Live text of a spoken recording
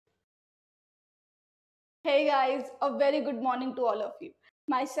Hey guys, a very good morning to all of you.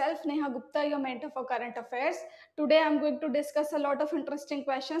 Myself, Neha Gupta, your mentor for current affairs. Today I'm going to discuss a lot of interesting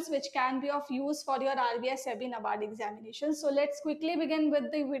questions which can be of use for your RBI SEBI NABARD examination. So let's quickly begin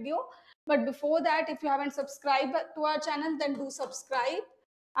with the video. But before that, if you haven't subscribed to our channel, then do subscribe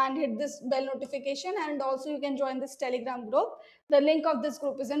and hit this bell notification, and also you can join this Telegram group. The link of this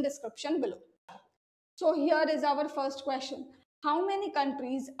group is in description below. So here is our first question. How many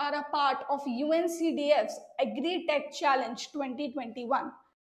countries are a part of UNCDF's Agritech Challenge 2021?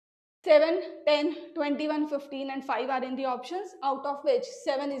 7, 10, 21, 15, and 5 are in the options, out of which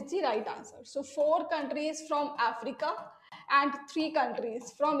 7 is the right answer. So 4 countries from Africa and 3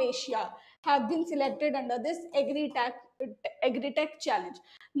 countries from Asia have been selected under this Agritech challenge.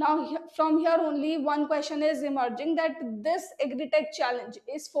 Now from here only one question is emerging, that this Agritech challenge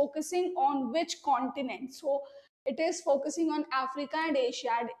is focusing on which continent. So it is focusing on Africa and Asia,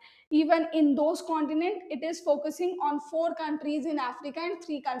 and even in those continents it is focusing on 4 countries in Africa and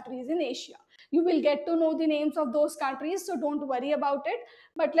 3 countries in Asia. You will get to know the names of those countries, so don't worry about it.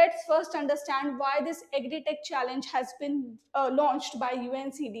 But let's first understand why this Agritech challenge has been launched by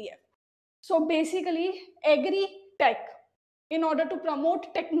UNCDF. So basically, Agritech, in order to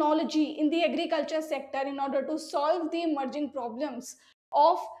promote technology in the agriculture sector, in order to solve the emerging problems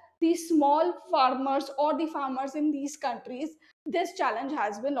of the small farmers or the farmers in these countries, this challenge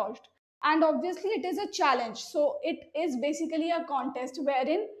has been launched. And obviously it is a challenge, so it is basically a contest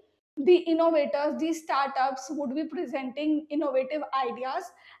wherein the innovators, these startups would be presenting innovative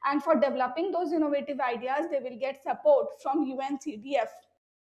ideas, and for developing those innovative ideas they will get support from UNCDF.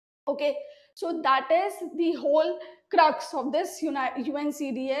 Okay, so that is the whole crux of this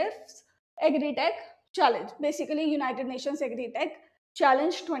UNCDF's Agritech challenge, basically United Nations Agritech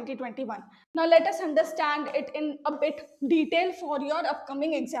Challenge 2021. Now let us understand it in a bit detail for your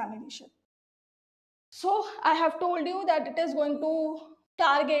upcoming examination. So I have told you that it is going to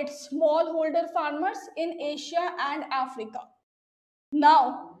target smallholder farmers in Asia and Africa.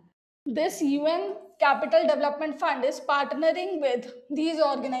 Now, this UN Capital Development Fund is partnering with these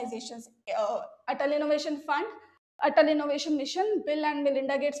organizations: Atal Innovation Fund, Atal Innovation Mission, Bill and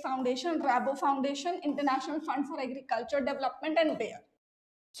Melinda Gates Foundation, Rabo Foundation, International Fund for Agriculture Development, and Bayer.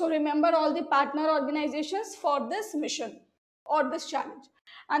 So remember all the partner organizations for this mission or this challenge.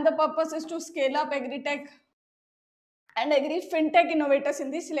 And the purpose is to scale up agri-tech and agri fintech innovators in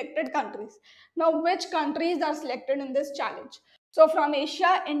the selected countries. Now, which countries are selected in this challenge? So, from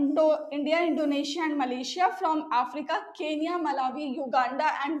Asia, India, Indonesia, and Malaysia. From Africa, Kenya, Malawi, Uganda,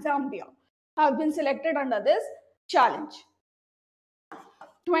 and Zambia have been selected under this challenge.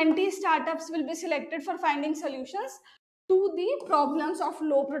 20 startups will be selected for finding solutions to the problems of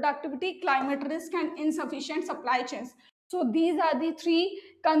low productivity, climate risk, and insufficient supply chains. So these are the 3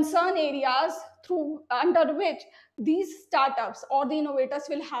 concern areas through under which these startups or the innovators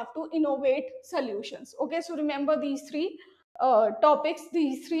will have to innovate solutions. Okay, so remember these 3 topics,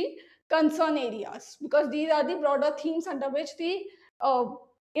 these 3 concern areas, because these are the broader themes under which the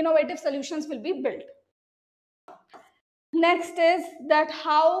innovative solutions will be built. Next is that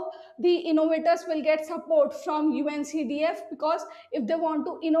how the innovators will get support from UNCDF, because if they want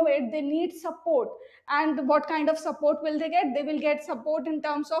to innovate they need support. And what kind of support will they get? They will get support in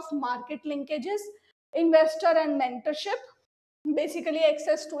terms of market linkages, investor and mentorship. Basically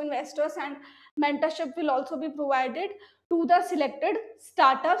access to investors and mentorship will also be provided to the selected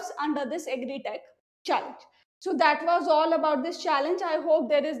startups under this Agritech challenge. So that was all about this challenge. I hope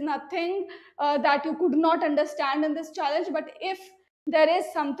there is nothing that you could not understand in this challenge. But if there is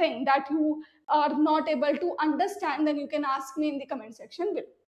something that you are not able to understand, then you can ask me in the comment section below.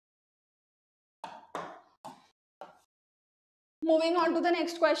 Moving on to the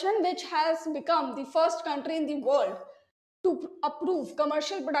next question, which has become the first country in the world to approve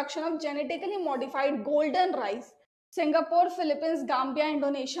commercial production of genetically modified golden rice? Singapore, Philippines, Gambia,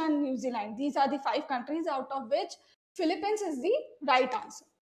 Indonesia, and New Zealand. These are the 5 countries, out of which Philippines is the right answer.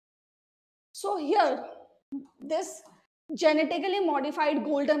 So here, this genetically modified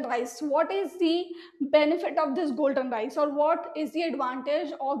golden rice, what is the benefit of this golden rice, or what is the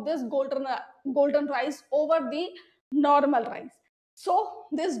advantage of this golden rice over the normal rice? So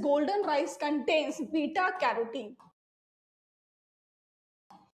this golden rice contains beta carotene,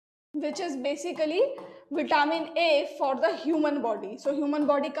 which is basically vitamin A for the human body. So human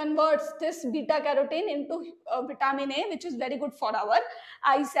body converts this beta carotene into vitamin A, which is very good for our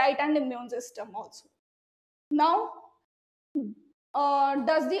eyesight and immune system also. Now,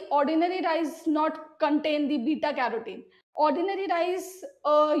 does the ordinary rice not contain the beta carotene? Ordinary rice,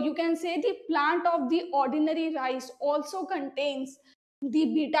 you can say the plant of the ordinary rice also contains the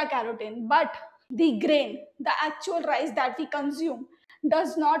beta carotene, but the grain, the actual rice that we consume,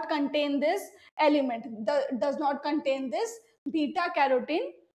 does not contain this element, does not contain this beta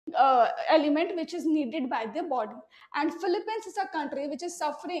carotene element which is needed by the body. And Philippines is a country which is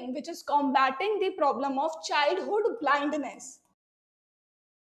suffering, which is combating the problem of childhood blindness.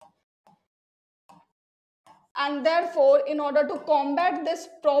 And therefore, in order to combat this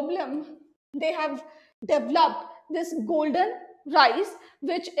problem, they have developed this golden rice,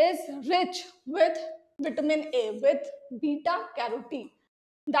 which is rich with vitamin A, with beta carotene.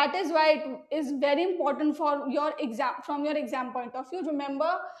 That is why it is very important for your exam, from your exam point of view.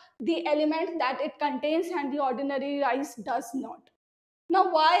 Remember the element that it contains and the ordinary rice does not.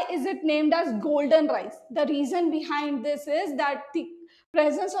 Now, why is it named as golden rice? The reason behind this is that the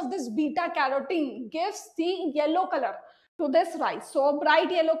presence of this beta carotene gives the yellow color to this rice. So, a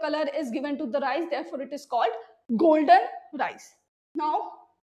bright yellow color is given to the rice, therefore, it is called golden rice. Now,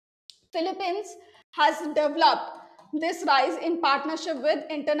 Philippines has developed this rice in partnership with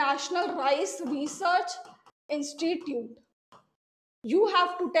International Rice Research Institute. You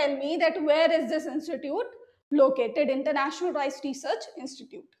have to tell me that where is this institute located? International Rice Research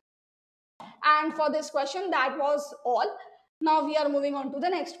Institute. And for this question, that was all. Now we are moving on to the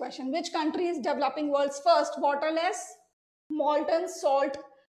next question. Which country is developing world's first waterless molten salt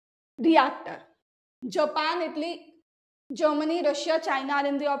reactor? Japan, Italy, Germany, Russia, China are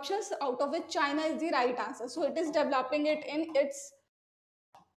in the options, out of which China is the right answer. So it is developing it in its,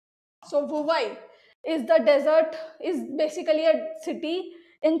 so Wuwei is the desert, is basically a city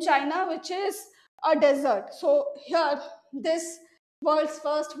in China which is a desert. So here this world's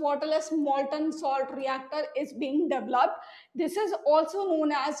first waterless molten salt reactor is being developed. This is also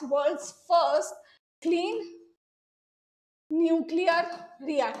known as world's first clean nuclear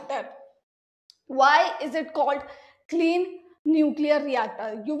reactor. Why is it called clean nuclear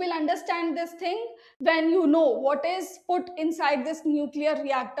reactor? You will understand this thing when you know what is put inside this nuclear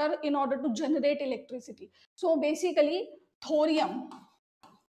reactor in order to generate electricity. So basically, thorium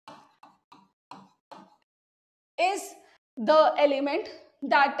is the element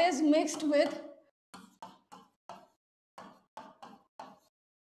that is mixed with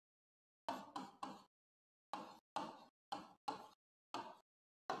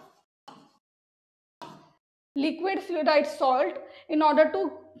liquid fluoride salt in order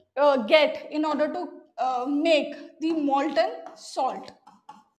to make the molten salt.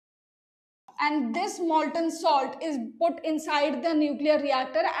 And this molten salt is put inside the nuclear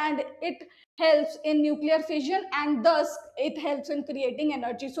reactor and it helps in nuclear fission, and thus it helps in creating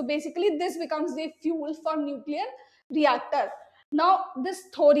energy. So basically this becomes the fuel for nuclear reactor. Now this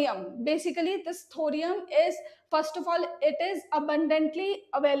thorium, basically this thorium is, first of all, it is abundantly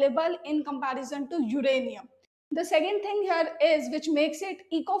available in comparison to uranium. The second thing here is, which makes it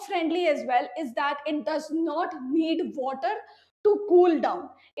eco-friendly as well, is that it does not need water to cool down.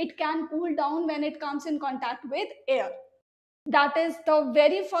 It can cool down when it comes in contact with air. That is the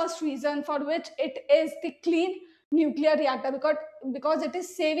very first reason for which it is the clean nuclear reactor, because it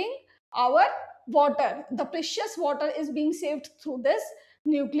is saving our water. The precious water is being saved through this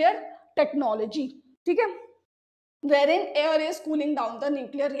nuclear technology. Okay? Wherein air is cooling down the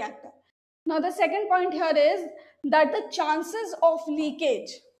nuclear reactor. Now the second point here is that the chances of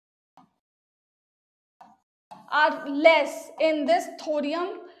leakage are less in this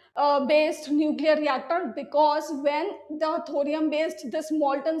thorium based nuclear reactor, because when the thorium based this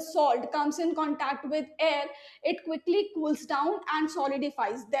molten salt comes in contact with air, it quickly cools down and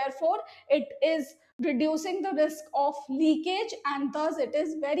solidifies. Therefore it is reducing the risk of leakage, and thus it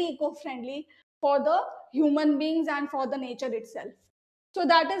is very eco-friendly for the human beings and for the nature itself. So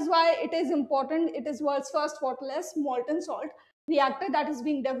that is why it is important. It is world's first waterless molten salt reactor that is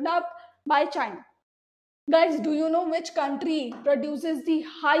being developed by China. Guys, do you know which country produces the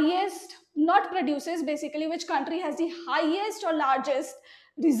highest, not produces, basically, which country has the highest or largest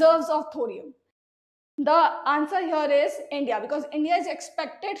reserves of thorium? The answer here is India, because India is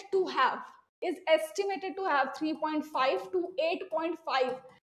expected to have, is estimated to have 3.5 to 8.5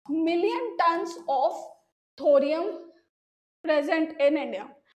 million tons of thorium present in India.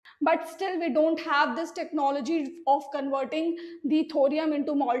 But still we don't have this technology of converting the thorium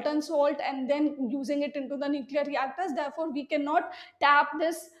into molten salt and then using it into the nuclear reactors. Therefore, we cannot tap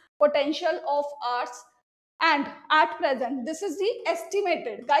this potential of ours. And at present, this is the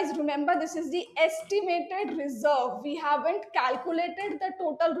estimated. Guys, remember, this is the estimated reserve. We haven't calculated the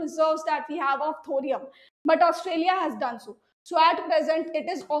total reserves that we have of thorium, but Australia has done so. So at present, it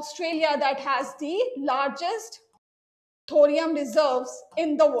is Australia that has the largest thorium reserves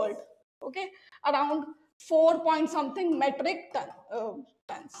in the world. Okay, around 4 point something metric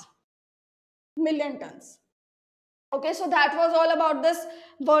tons. million tons. Okay, so that was all about this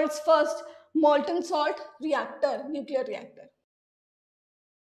world's first molten salt reactor, nuclear reactor.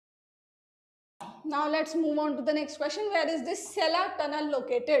 Now let's move on to the next question. Where is this Sela Tunnel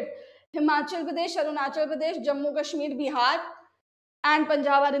located? Himachal Pradesh, Arunachal Pradesh, Jammu Kashmir, Bihar, and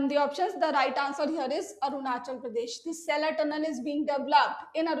Punjab are in the options. The right answer here is Arunachal Pradesh. This Sela Tunnel is being developed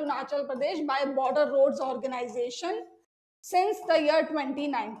in Arunachal Pradesh by Border Roads Organization since the year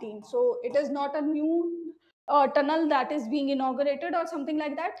 2019. So it is not a new tunnel that is being inaugurated or something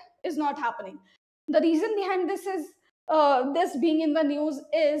like that. Is not happening. The reason behind this is this being in the news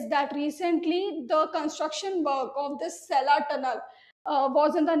is that recently the construction work of this Sela Tunnel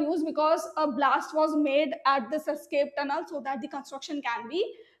was in the news because a blast was made at this escape tunnel so that the construction can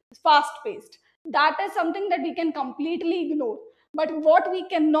be fast paced. That is something that we can completely ignore. But what we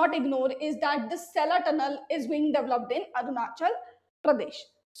cannot ignore is that this Sela Tunnel is being developed in Arunachal Pradesh.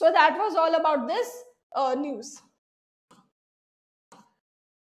 So that was all about this news.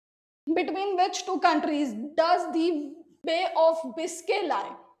 Between which two countries does the Bay of Biscay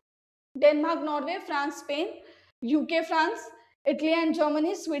lie? Denmark, Norway, France, Spain, UK, France, Italy and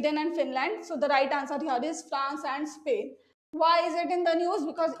Germany, Sweden and Finland. So the right answer here is France and Spain. Why is it in the news?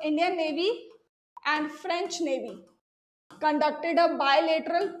 Because Indian Navy and French Navy conducted a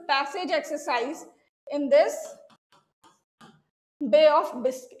bilateral passage exercise in this Bay of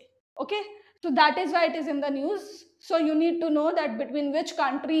Biscay. Okay, so that is why it is in the news. So you need to know that between which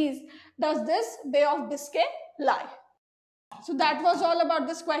countries does this Bay of Biscay lie. So that was all about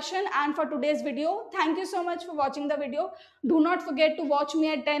this question and for today's video. Thank you so much for watching the video. Do not forget to watch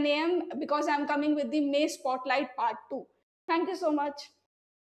me at 10 a.m. because I am coming with the May Spotlight Part 2. Thank you so much.